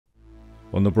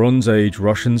on the Bronze Age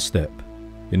Russian steppe,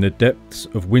 in the depths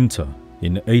of winter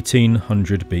in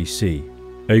 1800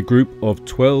 BC, a group of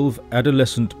 12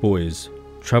 adolescent boys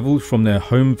travelled from their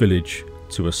home village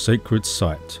to a sacred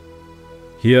site.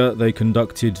 Here they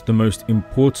conducted the most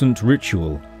important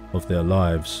ritual of their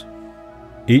lives.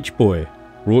 Each boy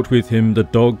brought with him the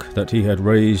dog that he had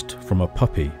raised from a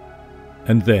puppy,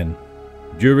 and then,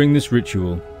 during this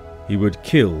ritual, he would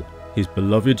kill his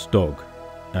beloved dog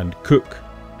and cook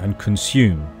and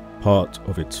consume part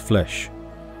of its flesh.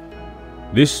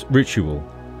 This ritual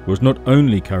was not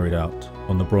only carried out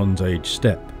on the Bronze Age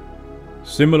steppe.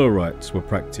 Similar rites were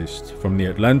practiced from the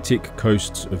Atlantic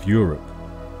coasts of Europe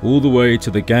all the way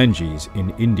to the Ganges in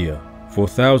India for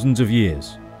thousands of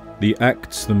years, the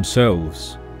acts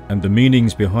themselves and the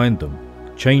meanings behind them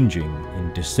changing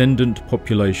in descendant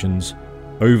populations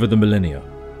over the millennia.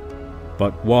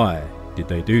 But why did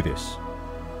they do this?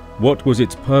 What was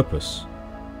its purpose?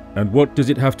 And what does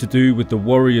it have to do with the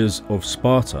warriors of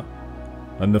Sparta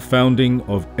and the founding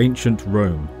of ancient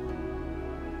Rome?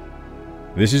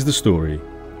 This is the story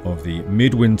of the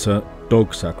midwinter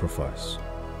dog sacrifice.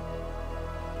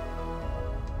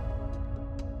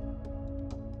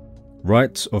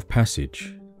 Rites of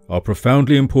passage are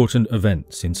profoundly important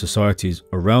events in societies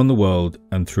around the world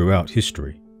and throughout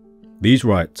history. These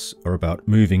rites are about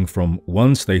moving from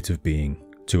one state of being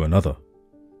to another.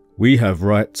 We have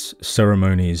rites,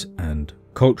 ceremonies, and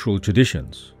cultural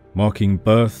traditions marking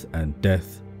birth and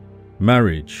death,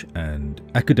 marriage and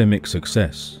academic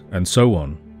success, and so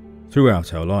on,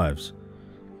 throughout our lives.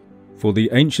 For the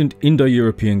ancient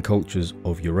Indo-European cultures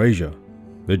of Eurasia,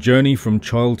 the journey from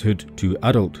childhood to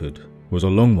adulthood was a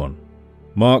long one,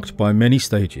 marked by many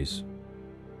stages.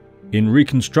 In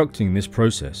reconstructing this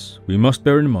process, we must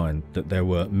bear in mind that there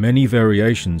were many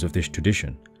variations of this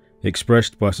tradition,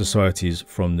 expressed by societies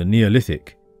from the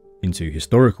Neolithic into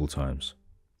historical times.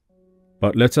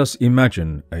 But let us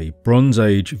imagine a Bronze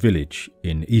Age village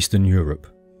in Eastern Europe.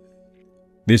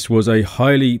 This was a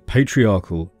highly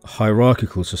patriarchal,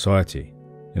 hierarchical society,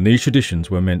 and these traditions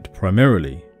were meant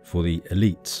primarily for the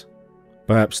elites.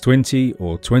 Perhaps 20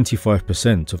 or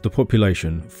 25% of the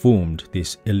population formed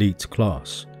this elite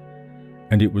class,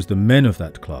 and it was the men of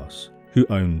that class who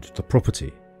owned the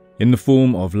property, in the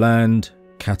form of land,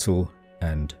 cattle,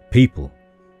 and people.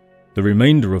 The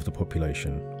remainder of the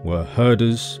population were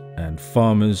herders and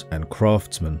farmers and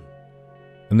craftsmen,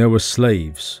 and there were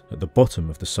slaves at the bottom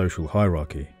of the social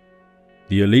hierarchy.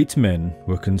 The elite men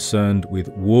were concerned with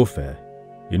warfare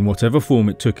in whatever form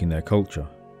it took in their culture.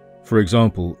 For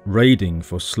example, raiding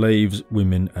for slaves,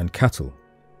 women, and cattle,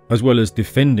 as well as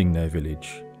defending their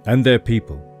village and their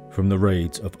people from the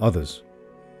raids of others.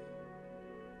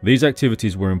 These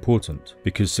activities were important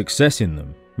because success in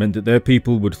them meant that their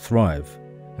people would thrive,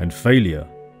 and failure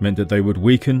meant that they would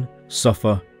weaken,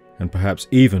 suffer, and perhaps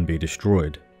even be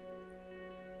destroyed.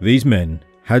 These men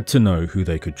had to know who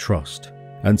they could trust,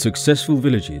 and successful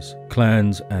villages,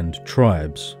 clans, and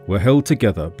tribes were held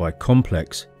together by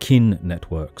complex kin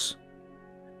networks.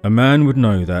 A man would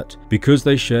know that because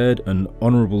they shared an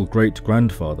honourable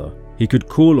great-grandfather, he could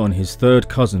call on his third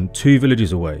cousin 2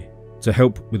 villages away to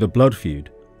help with a blood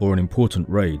feud or an important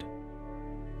raid.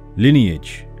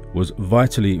 Lineage was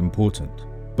vitally important,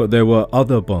 but there were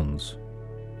other bonds.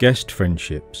 Guest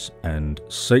friendships and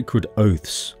sacred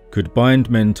oaths could bind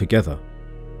men together,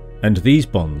 and these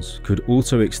bonds could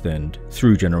also extend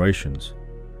through generations.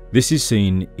 This is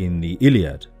seen in the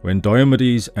Iliad, when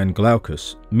Diomedes and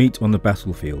Glaucus meet on the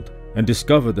battlefield and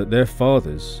discover that their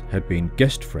fathers had been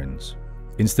guest friends.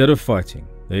 Instead of fighting,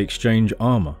 they exchange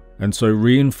armour and so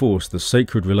reinforce the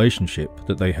sacred relationship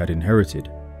that they had inherited.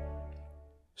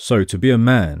 So to be a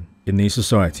man in these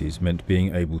societies meant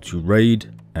being able to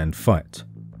raid and fight.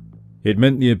 It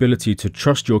meant the ability to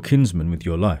trust your kinsmen with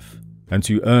your life and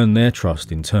to earn their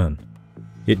trust in turn.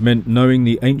 It meant knowing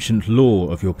the ancient law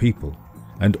of your people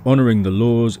and honouring the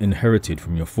laws inherited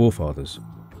from your forefathers.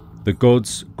 The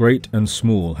gods, great and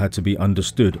small, had to be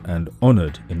understood and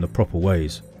honoured in the proper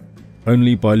ways.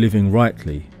 Only by living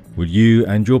rightly would you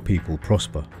and your people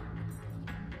prosper.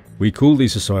 We call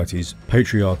these societies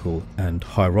patriarchal and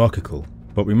hierarchical,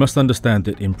 but we must understand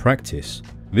that in practice,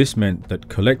 this meant that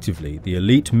collectively the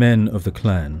elite men of the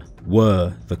clan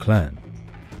were the clan.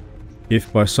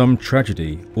 If by some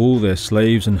tragedy all their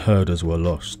slaves and herders were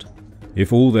lost,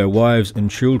 if all their wives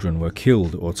and children were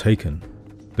killed or taken,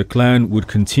 the clan would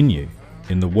continue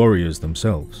in the warriors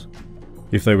themselves.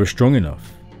 If they were strong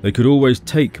enough, they could always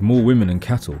take more women and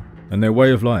cattle, and their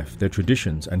way of life, their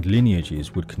traditions and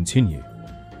lineages would continue.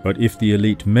 But if the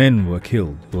elite men were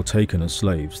killed or taken as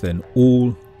slaves, then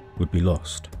all would be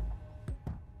lost.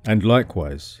 And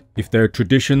likewise, if their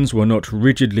traditions were not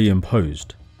rigidly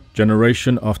imposed,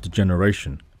 generation after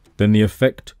generation, then the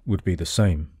effect would be the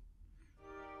same.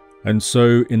 And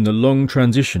so, in the long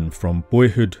transition from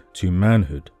boyhood to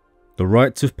manhood, the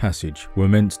rites of passage were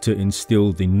meant to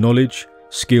instill the knowledge,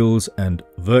 skills and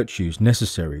virtues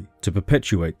necessary to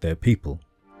perpetuate their people.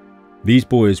 These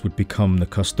boys would become the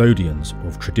custodians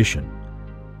of tradition,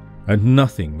 and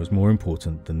nothing was more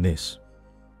important than this.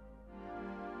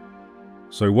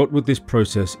 So what would this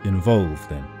process involve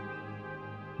then?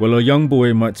 Well, a young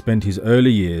boy might spend his early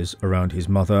years around his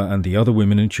mother and the other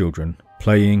women and children,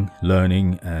 playing,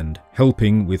 learning and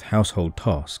helping with household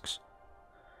tasks.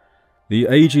 The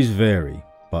ages vary,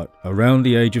 but around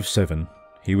the age of 7,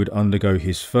 he would undergo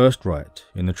his first rite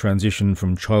in the transition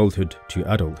from childhood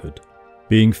to adulthood,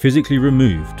 being physically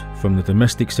removed from the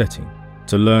domestic setting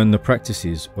to learn the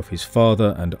practices of his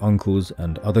father and uncles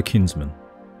and other kinsmen.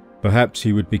 Perhaps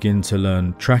he would begin to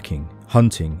learn tracking,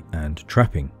 hunting and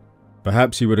trapping.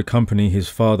 Perhaps he would accompany his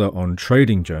father on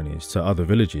trading journeys to other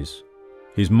villages.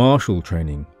 His martial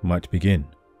training might begin,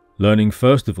 learning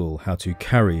first of all how to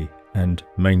carry and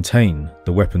maintain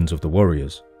the weapons of the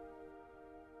warriors.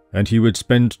 And he would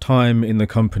spend time in the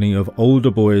company of older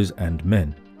boys and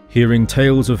men, hearing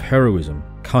tales of heroism,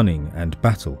 cunning and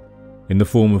battle, in the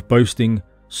form of boasting,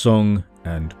 song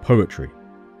and poetry.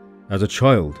 As a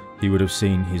child, he would have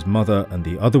seen his mother and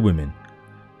the other women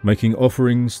making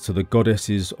offerings to the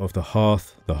goddesses of the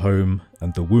hearth, the home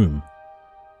and the womb.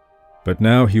 But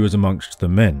now he was amongst the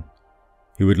men.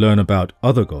 He would learn about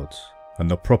other gods and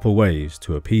the proper ways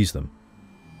to appease them.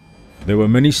 There were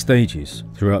many stages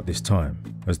throughout this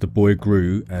time as the boy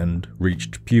grew and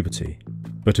reached puberty,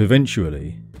 but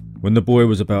eventually, when the boy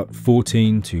was about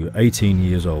 14 to 18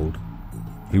 years old,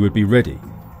 he would be ready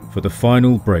for the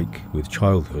final break with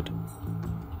childhood.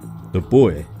 The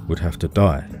boy would have to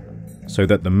die so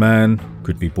that the man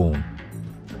could be born.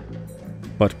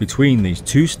 But between these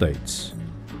two states,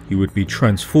 he would be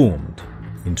transformed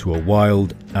into a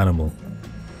wild animal.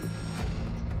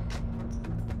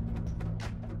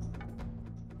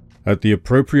 At the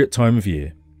appropriate time of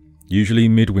year, usually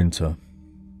midwinter,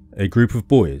 a group of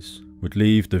boys would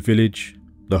leave the village,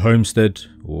 the homestead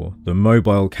or the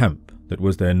mobile camp that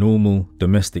was their normal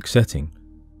domestic setting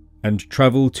and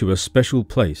travel to a special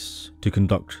place to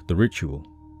conduct the ritual.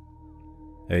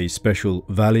 A special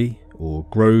valley or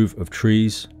grove of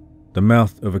trees, the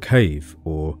mouth of a cave,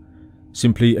 or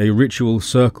simply a ritual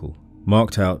circle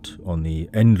marked out on the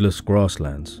endless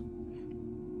grasslands.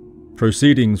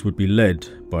 Proceedings would be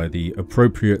led by the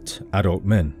appropriate adult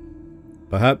men.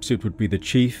 Perhaps it would be the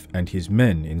chief and his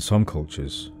men in some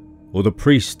cultures, or the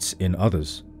priests in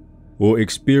others, or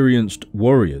experienced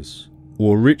warriors,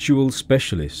 or ritual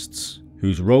specialists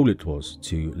whose role it was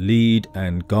to lead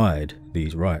and guide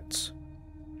these rites.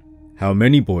 How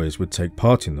many boys would take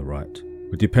part in the rite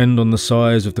would depend on the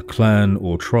size of the clan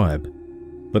or tribe,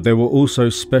 but there were also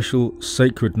special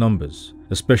sacred numbers,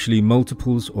 especially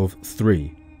multiples of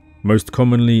 3, most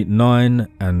commonly 9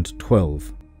 and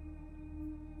 12.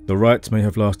 The rites may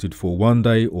have lasted for one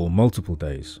day or multiple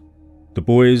days. The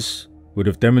boys would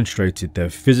have demonstrated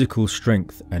their physical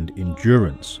strength and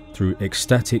endurance through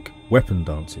ecstatic weapon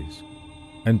dances,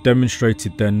 and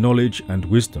demonstrated their knowledge and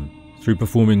wisdom through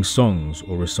performing songs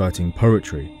or reciting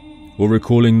poetry, or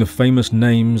recalling the famous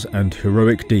names and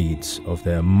heroic deeds of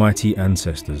their mighty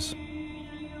ancestors.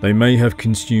 They may have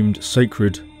consumed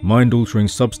sacred, mind-altering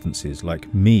substances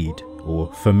like mead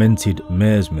or fermented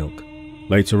mare's milk,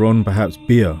 later on perhaps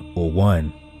beer or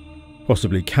wine,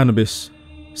 possibly cannabis,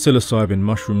 psilocybin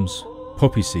mushrooms,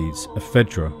 poppy seeds,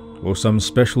 ephedra, or some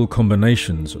special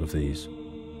combinations of these.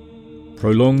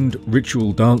 Prolonged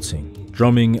ritual dancing,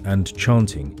 drumming and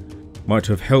chanting might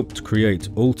have helped create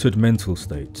altered mental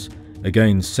states,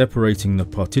 again separating the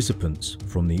participants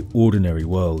from the ordinary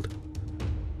world.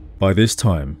 By this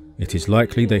time, it is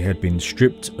likely they had been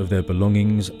stripped of their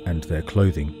belongings and their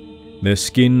clothing. Their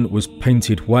skin was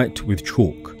painted white with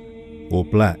chalk, or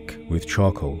black with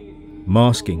charcoal,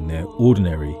 masking their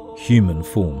ordinary human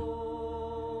form.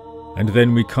 And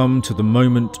then we come to the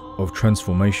moment of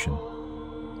transformation.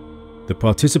 The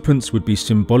participants would be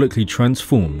symbolically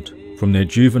transformed from their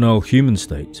juvenile human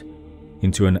state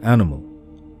into an animal.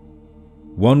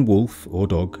 One wolf or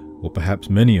dog, or perhaps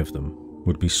many of them,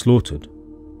 would be slaughtered,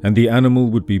 and the animal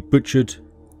would be butchered,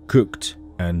 cooked,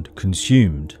 and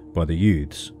consumed by the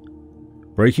youths.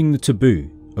 Breaking the taboo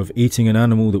of eating an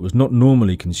animal that was not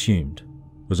normally consumed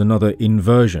was another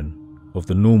inversion of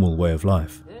the normal way of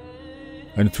life.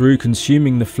 And through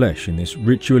consuming the flesh in this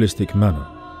ritualistic manner,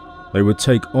 they would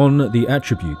take on the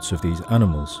attributes of these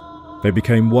animals. They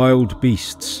became wild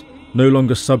beasts, no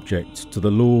longer subject to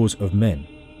the laws of men,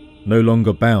 no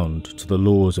longer bound to the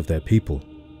laws of their people.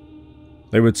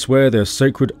 They would swear their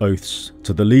sacred oaths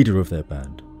to the leader of their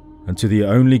band and to the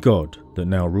only god that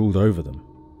now ruled over them,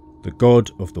 the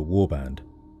god of the warband.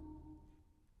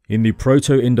 In the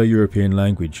Proto-Indo-European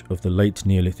language of the late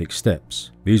Neolithic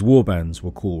steppes, these warbands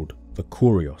were called the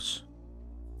koryos.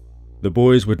 The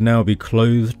boys would now be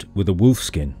clothed with a wolf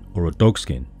skin or a dog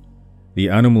skin, the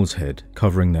animal's head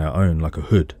covering their own like a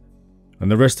hood, and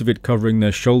the rest of it covering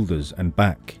their shoulders and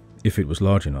back if it was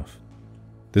large enough.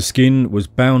 The skin was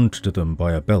bound to them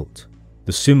by a belt,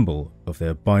 the symbol of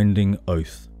their binding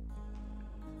oath.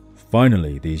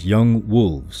 Finally, these young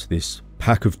wolves, this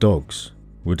pack of dogs,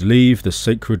 would leave the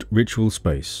sacred ritual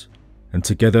space, and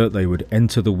together they would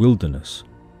enter the wilderness.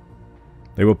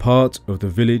 They were part of the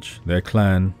village, their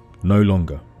clan, no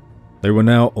longer. They were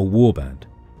now a warband,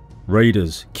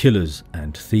 raiders, killers,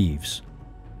 and thieves.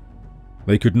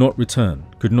 They could not return,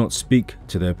 could not speak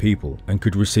to their people, and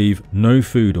could receive no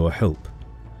food or help.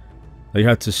 They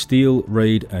had to steal,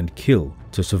 raid, and kill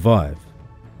to survive,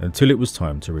 until it was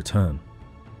time to return.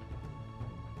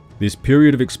 This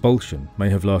period of expulsion may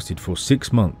have lasted for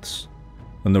 6 months,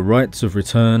 and the rites of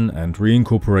return and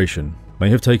reincorporation may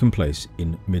have taken place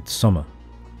in midsummer,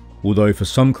 although for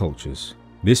some cultures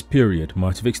this period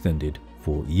might have extended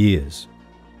for years.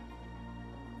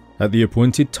 At the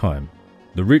appointed time,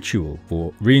 the ritual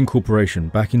for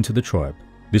reincorporation back into the tribe,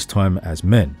 this time as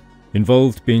men,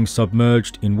 involved being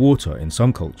submerged in water in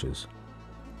some cultures,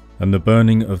 and the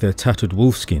burning of their tattered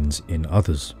wolfskins in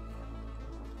others.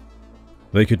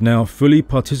 They could now fully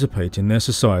participate in their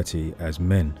society as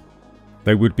men.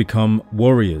 They would become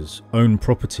warriors, own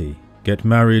property, get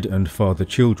married and father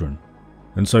children,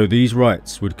 and so these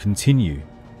rites would continue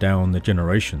down the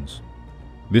generations.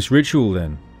 This ritual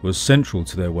then was central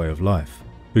to their way of life,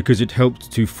 because it helped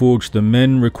to forge the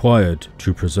men required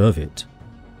to preserve it.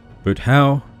 But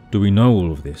how do we know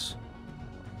all of this?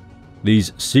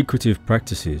 These secretive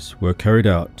practices were carried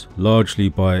out largely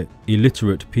by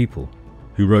illiterate people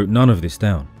who wrote none of this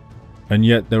down, and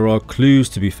yet there are clues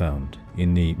to be found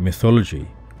in the mythology,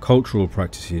 cultural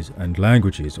practices and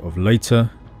languages of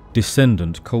later,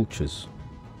 descendant cultures.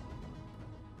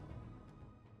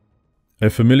 A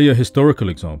familiar historical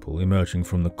example emerging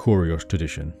from the koryos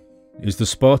tradition is the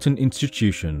Spartan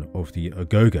institution of the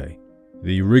agoge,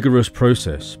 the rigorous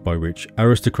process by which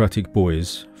aristocratic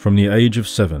boys from the age of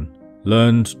 7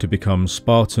 learned to become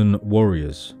Spartan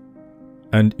warriors.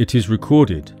 And it is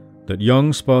recorded that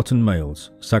young Spartan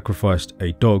males sacrificed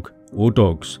a dog or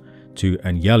dogs to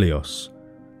Angyalios,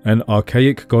 an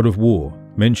archaic god of war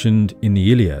mentioned in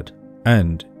the Iliad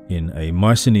and in a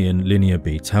Mycenaean Linear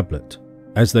B tablet,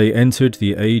 as they entered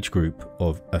the age group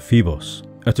of Aphibos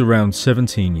at around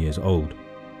 17 years old.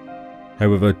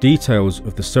 However, details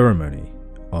of the ceremony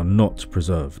are not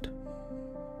preserved.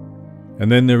 And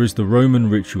then there is the Roman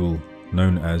ritual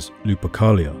known as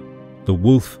Lupercalia, the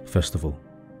wolf festival.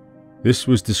 This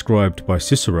was described by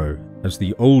Cicero as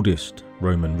the oldest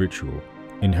Roman ritual,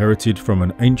 inherited from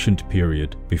an ancient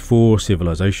period before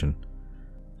civilization.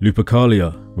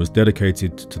 Lupercalia was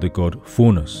dedicated to the god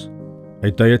Faunus,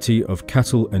 a deity of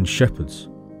cattle and shepherds,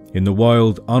 in the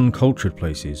wild, uncultured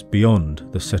places beyond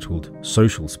the settled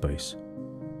social space.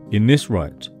 In this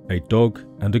rite, a dog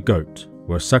and a goat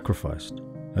were sacrificed,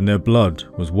 and their blood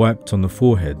was wiped on the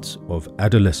foreheads of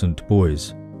adolescent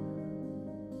boys.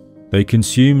 They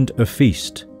consumed a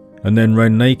feast and then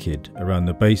ran naked around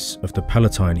the base of the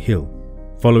Palatine Hill,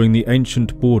 following the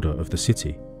ancient border of the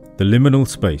city, the liminal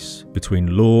space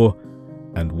between law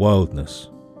and wildness.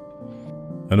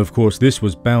 And of course this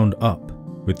was bound up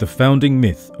with the founding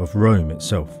myth of Rome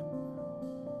itself.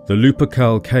 The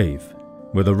Lupercal cave,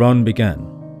 where the run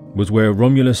began, was where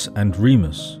Romulus and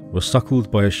Remus were suckled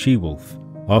by a she-wolf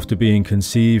after being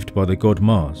conceived by the god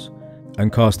Mars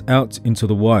and cast out into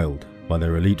the wild by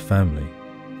their elite family.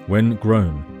 When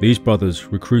grown, these brothers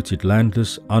recruited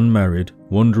landless, unmarried,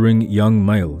 wandering young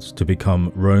males to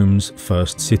become Rome's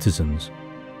first citizens,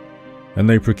 and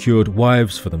they procured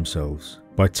wives for themselves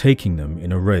by taking them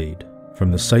in a raid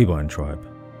from the Sabine tribe.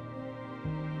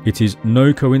 It is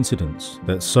no coincidence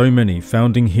that so many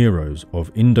founding heroes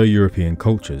of Indo-European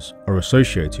cultures are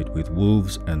associated with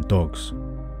wolves and dogs,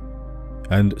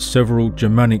 and several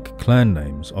Germanic clan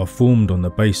names are formed on the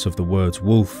base of the words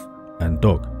wolf and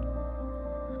dog.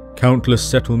 Countless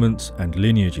settlements and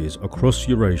lineages across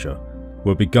Eurasia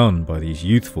were begun by these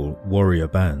youthful warrior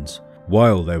bands,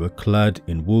 while they were clad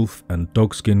in wolf and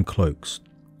dogskin cloaks,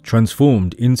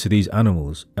 transformed into these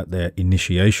animals at their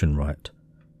initiation rite.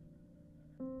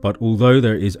 But although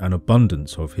there is an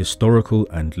abundance of historical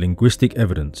and linguistic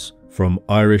evidence from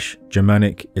Irish,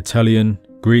 Germanic, Italian,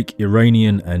 Greek,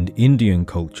 Iranian and Indian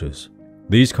cultures.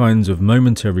 These kinds of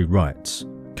momentary rites,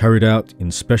 carried out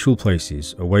in special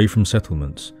places away from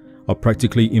settlements, are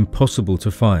practically impossible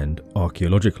to find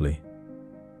archaeologically.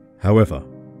 However,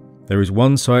 there is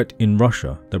one site in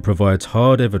Russia that provides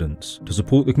hard evidence to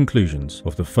support the conclusions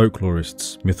of the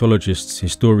folklorists, mythologists,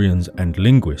 historians and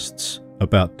linguists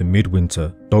about the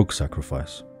midwinter dog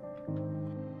sacrifice.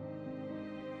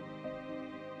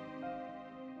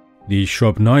 The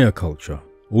Shrubnaya culture,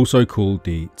 also called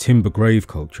the Timber Grave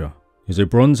culture, is a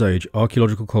Bronze Age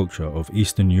archaeological culture of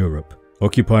Eastern Europe,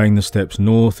 occupying the steppes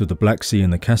north of the Black Sea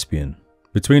and the Caspian,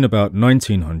 between about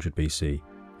 1900 BC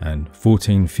and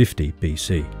 1450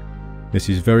 BC. This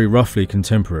is very roughly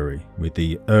contemporary with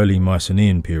the early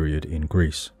Mycenaean period in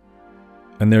Greece.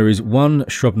 And there is one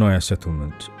Shrubnaya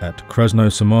settlement at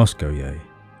Krasnosamarskoye,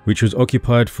 which was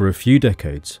occupied for a few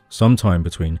decades sometime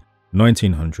between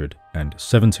 1900 and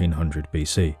 1700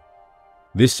 BC.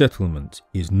 This settlement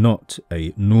is not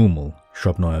a normal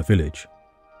Shrubnaya village.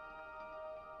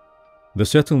 The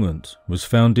settlement was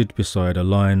founded beside a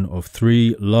line of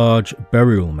 3 large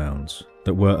burial mounds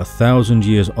that were 1,000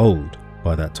 years old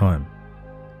by that time.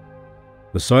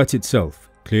 The site itself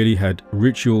clearly had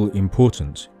ritual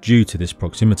importance due to this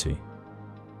proximity,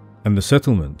 and the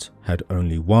settlement had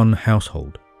only one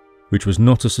household, which was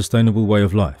not a sustainable way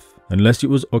of life unless it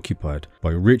was occupied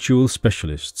by ritual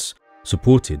specialists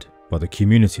supported by the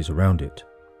communities around it.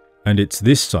 And it's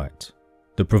this site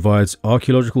that provides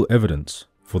archaeological evidence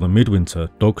for the midwinter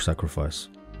dog sacrifice,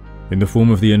 in the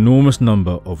form of the enormous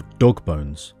number of dog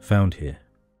bones found here.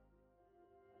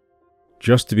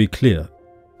 Just to be clear,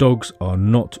 dogs are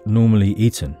not normally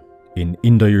eaten in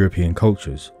Indo-European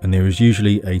cultures, and there is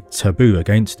usually a taboo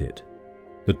against it.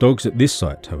 The dogs at this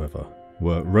site, however,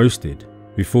 were roasted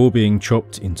before being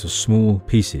chopped into small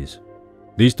pieces.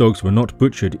 These dogs were not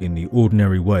butchered in the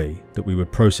ordinary way that we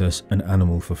would process an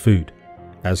animal for food,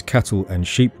 as cattle and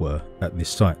sheep were at this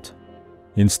site.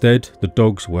 Instead, the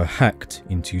dogs were hacked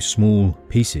into small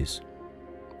pieces.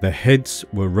 Their heads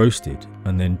were roasted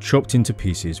and then chopped into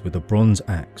pieces with a bronze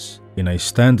axe in a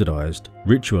standardized,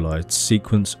 ritualized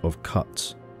sequence of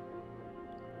cuts.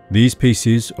 These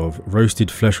pieces of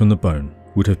roasted flesh on the bone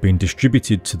would have been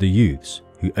distributed to the youths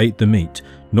who ate the meat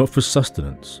not for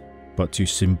sustenance, but to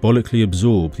symbolically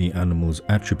absorb the animal's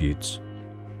attributes.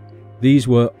 These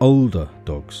were older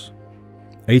dogs.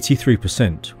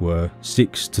 83% were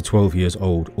 6 to 12 years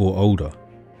old or older,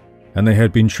 and they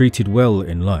had been treated well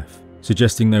in life,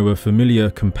 suggesting they were familiar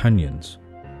companions.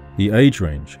 The age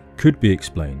range could be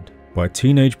explained by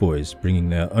teenage boys bringing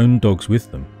their own dogs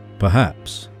with them.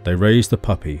 Perhaps they raised the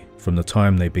puppy from the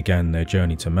time they began their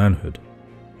journey to manhood.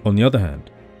 On the other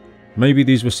hand, maybe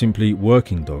these were simply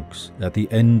working dogs at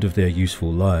the end of their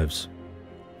useful lives.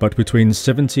 But between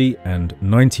 70 and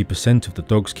 90% of the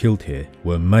dogs killed here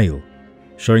were male,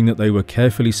 showing that they were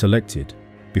carefully selected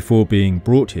before being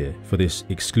brought here for this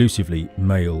exclusively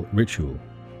male ritual.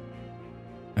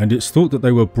 And it's thought that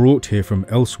they were brought here from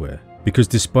elsewhere because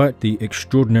despite the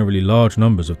extraordinarily large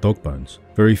numbers of dog bones,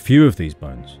 very few of these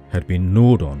bones had been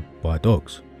gnawed on by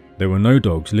dogs. There were no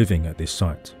dogs living at this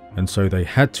site, and so they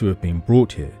had to have been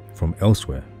brought here from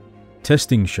elsewhere.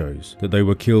 Testing shows that they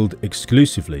were killed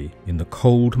exclusively in the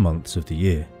cold months of the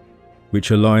year, which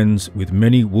aligns with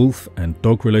many wolf and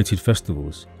dog-related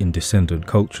festivals in descendant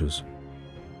cultures.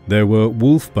 There were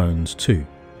wolf bones too,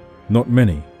 not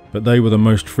many, but they were the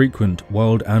most frequent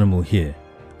wild animal here,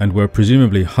 and were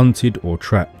presumably hunted or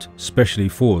trapped specially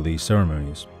for these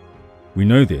ceremonies. We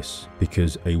know this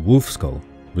because a wolf skull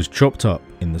was chopped up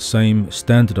in the same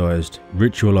standardized,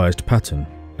 ritualized pattern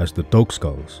as the dog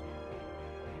skulls.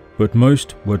 But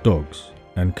most were dogs,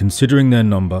 and considering their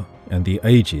number and the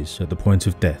ages at the point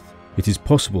of death, it is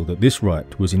possible that this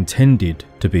rite was intended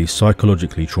to be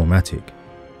psychologically traumatic.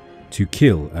 To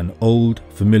kill an old,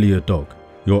 familiar dog,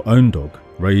 your own dog,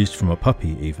 raised from a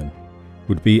puppy even,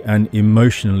 would be an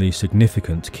emotionally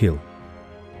significant kill.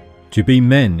 To be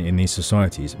men in these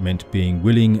societies meant being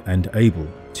willing and able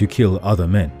to kill other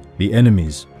men, the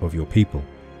enemies of your people.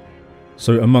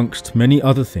 So amongst many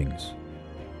other things,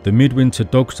 the midwinter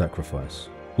dog sacrifice,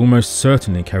 almost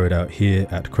certainly carried out here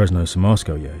at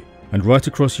Krasnosamarskoye, and right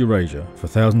across Eurasia for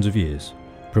thousands of years,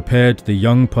 prepared the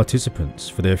young participants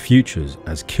for their futures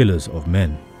as killers of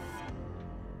men.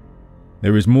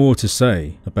 There is more to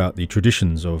say about the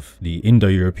traditions of the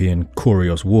Indo-European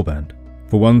koryos warband.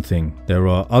 For one thing, there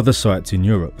are other sites in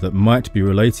Europe that might be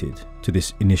related to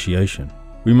this initiation.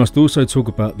 We must also talk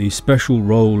about the special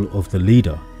role of the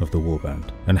leader of the warband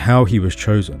and how he was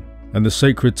chosen, and the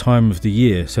sacred time of the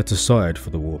year set aside for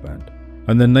the warband,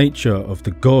 and the nature of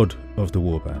the god of the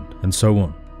warband, and so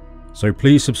on. So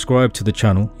please subscribe to the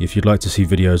channel if you'd like to see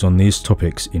videos on these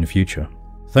topics in future.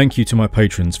 Thank you to my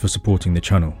patrons for supporting the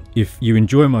channel. If you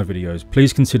enjoy my videos,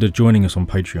 please consider joining us on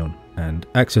Patreon and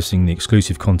accessing the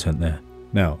exclusive content there.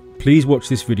 Now, please watch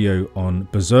this video on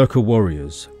Berserker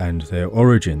warriors and their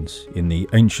origins in the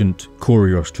ancient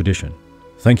Koryos tradition.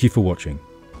 Thank you for watching.